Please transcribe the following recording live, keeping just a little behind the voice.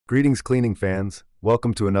Greetings, cleaning fans.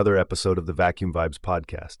 Welcome to another episode of the Vacuum Vibes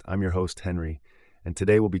podcast. I'm your host, Henry, and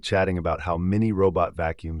today we'll be chatting about how mini robot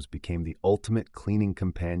vacuums became the ultimate cleaning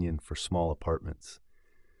companion for small apartments.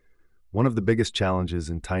 One of the biggest challenges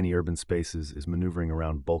in tiny urban spaces is maneuvering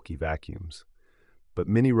around bulky vacuums. But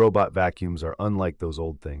mini robot vacuums are unlike those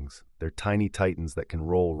old things. They're tiny titans that can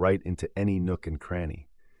roll right into any nook and cranny.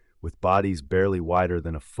 With bodies barely wider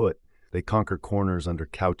than a foot, they conquer corners under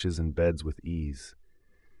couches and beds with ease.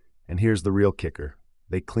 And here's the real kicker.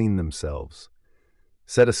 They clean themselves.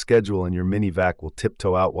 Set a schedule and your mini vac will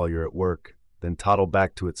tiptoe out while you're at work, then toddle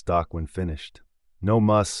back to its dock when finished. No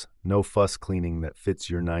muss, no fuss cleaning that fits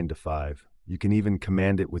your 9 to 5. You can even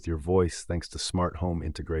command it with your voice thanks to smart home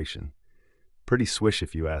integration. Pretty swish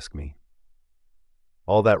if you ask me.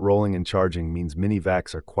 All that rolling and charging means mini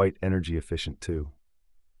vacs are quite energy efficient too.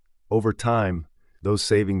 Over time, those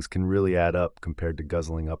savings can really add up compared to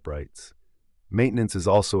guzzling uprights. Maintenance is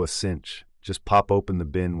also a cinch. Just pop open the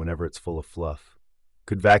bin whenever it's full of fluff.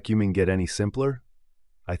 Could vacuuming get any simpler?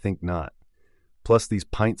 I think not. Plus, these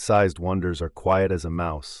pint-sized wonders are quiet as a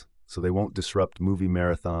mouse, so they won't disrupt movie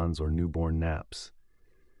marathons or newborn naps.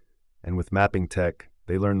 And with mapping tech,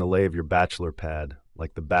 they learn the lay of your bachelor pad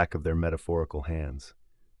like the back of their metaphorical hands.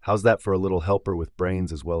 How's that for a little helper with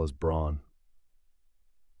brains as well as brawn?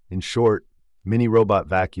 In short, mini robot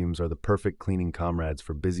vacuums are the perfect cleaning comrades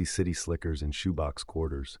for busy city slickers and shoebox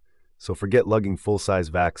quarters. So forget lugging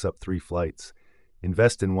full-size vacs up 3 flights.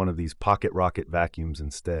 Invest in one of these pocket rocket vacuums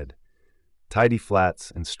instead. Tidy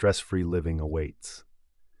flats and stress-free living awaits.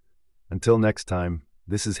 Until next time,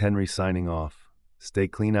 this is Henry signing off. Stay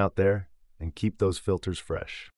clean out there and keep those filters fresh.